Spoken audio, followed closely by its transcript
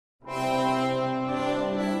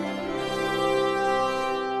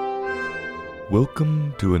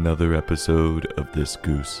Welcome to another episode of This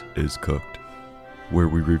Goose is Cooked, where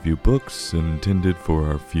we review books intended for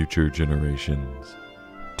our future generations.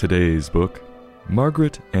 Today's book,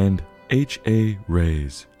 Margaret and H.A.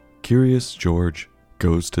 Reyes, Curious George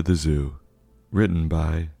Goes to the Zoo, written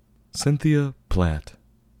by Cynthia Platt,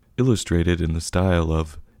 illustrated in the style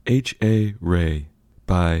of H.A. Rey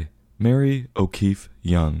by Mary O'Keefe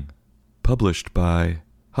Young, published by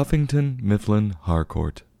Huffington Mifflin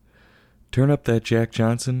Harcourt. Turn up that Jack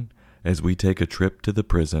Johnson as we take a trip to the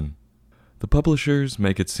prison. The publishers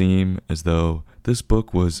make it seem as though this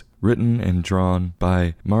book was written and drawn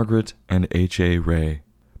by Margaret and H.A. Rey,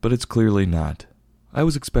 but it's clearly not. I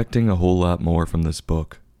was expecting a whole lot more from this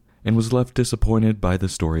book, and was left disappointed by the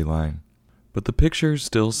storyline. But the pictures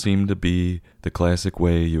still seem to be the classic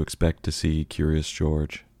way you expect to see Curious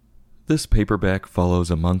George. This paperback follows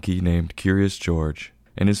a monkey named Curious George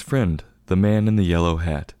and his friend, the man in the yellow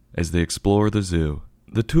hat, as they explore the zoo.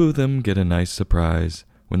 The two of them get a nice surprise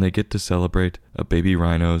when they get to celebrate a baby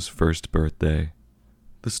rhino's first birthday.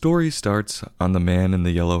 The story starts on the man in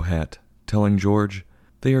the yellow hat telling George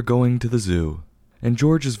they are going to the zoo, and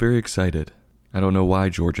George is very excited. I don't know why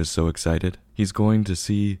George is so excited. He's going to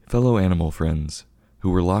see fellow animal friends who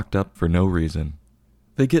were locked up for no reason.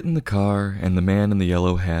 They get in the car, and the man in the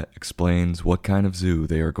yellow hat explains what kind of zoo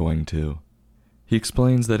they are going to. He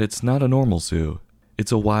explains that it's not a normal zoo.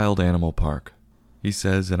 It's a wild animal park. He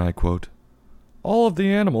says, and I quote, "All of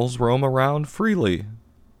the animals roam around freely."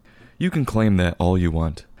 You can claim that all you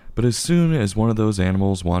want, but as soon as one of those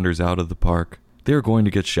animals wanders out of the park, they are going to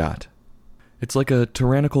get shot. It's like a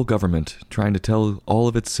tyrannical government trying to tell all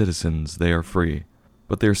of its citizens they are free,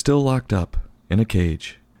 but they are still locked up in a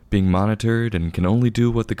cage, being monitored and can only do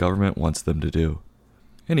what the government wants them to do.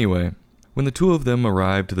 Anyway, when the two of them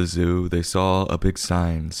arrived to the zoo, they saw a big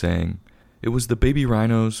sign saying it was the baby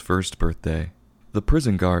rhino's first birthday. The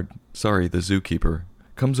zookeeper,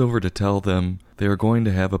 comes over to tell them they are going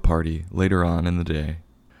to have a party later on in the day.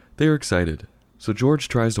 They are excited, so George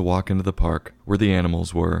tries to walk into the park where the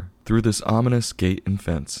animals were through this ominous gate and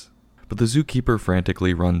fence, but the zookeeper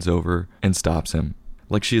frantically runs over and stops him,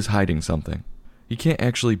 like she is hiding something. He can't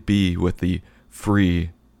actually be with the free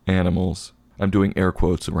animals. I'm doing air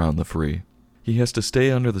quotes around the free. He has to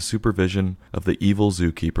stay under the supervision of the evil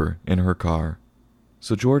zookeeper in her car.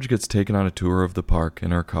 So George gets taken on a tour of the park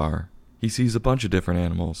in her car. He sees a bunch of different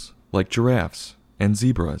animals, like giraffes and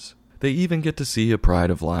zebras. They even get to see a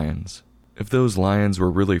pride of lions. If those lions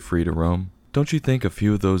were really free to roam, don't you think a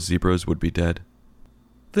few of those zebras would be dead?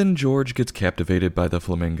 Then George gets captivated by the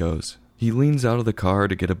flamingos. He leans out of the car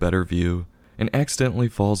to get a better view and accidentally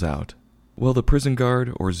falls out. Well, the prison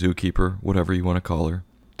guard, or zookeeper, whatever you want to call her,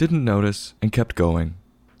 didn't notice and kept going.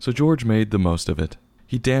 So George made the most of it.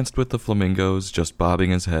 He danced with the flamingos, just bobbing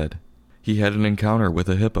his head. He had an encounter with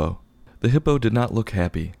a hippo. The hippo did not look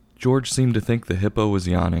happy. George seemed to think the hippo was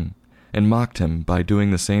yawning, and mocked him by doing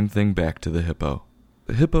the same thing back to the hippo.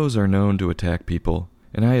 The hippos are known to attack people,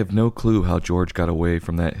 and I have no clue how George got away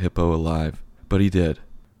from that hippo alive, but he did.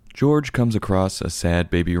 George comes across a sad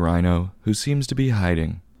baby rhino who seems to be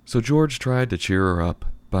hiding, so George tried to cheer her up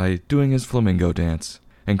by doing his flamingo dance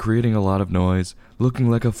and creating a lot of noise, looking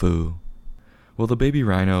like a fool. Well, the baby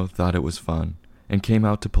rhino thought it was fun and came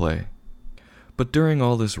out to play. But during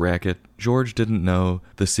all this racket, George didn't know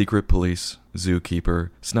the secret police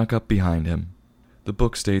zookeeper snuck up behind him. The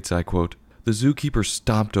book states, I quote, "The zookeeper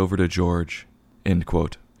stomped over to George," end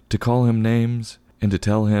quote, to call him names and to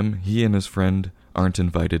tell him he and his friend aren't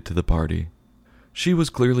invited to the party. She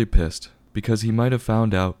was clearly pissed because he might have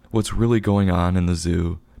found out what's really going on in the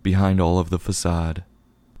zoo behind all of the facade.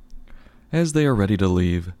 As they are ready to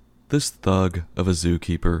leave, this thug of a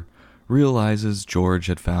zookeeper realizes George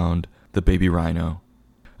had found the baby rhino.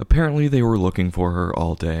 Apparently they were looking for her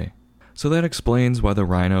all day, so that explains why the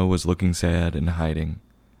rhino was looking sad and hiding.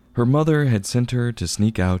 Her mother had sent her to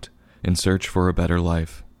sneak out and search for a better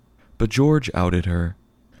life, but George outed her.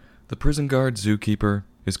 The prison guard zookeeper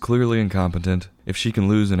is clearly incompetent if she can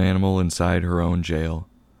lose an animal inside her own jail.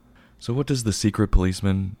 So what does the secret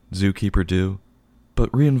policeman zookeeper do?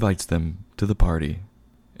 But reinvites them to the party.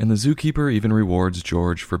 And the zookeeper even rewards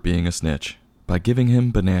George for being a snitch by giving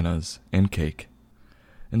him bananas and cake.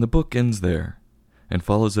 And the book ends there, and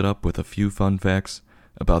follows it up with a few fun facts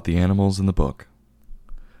about the animals in the book.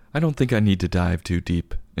 I don't think I need to dive too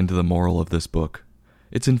deep into the moral of this book.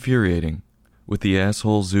 It's infuriating, with the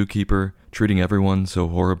asshole zookeeper treating everyone so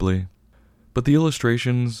horribly. But the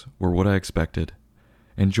illustrations were what I expected,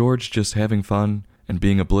 and George just having fun and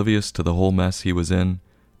being oblivious to the whole mess he was in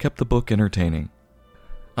kept the book entertaining.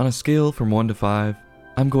 On a scale from 1 to 5,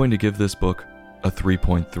 I'm going to give this book a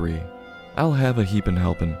 3.3. I'll have a heapin'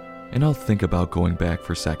 helpin', and I'll think about going back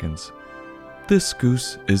for seconds. This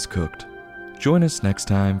goose is cooked. Join us next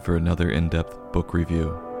time for another in-depth book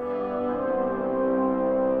review.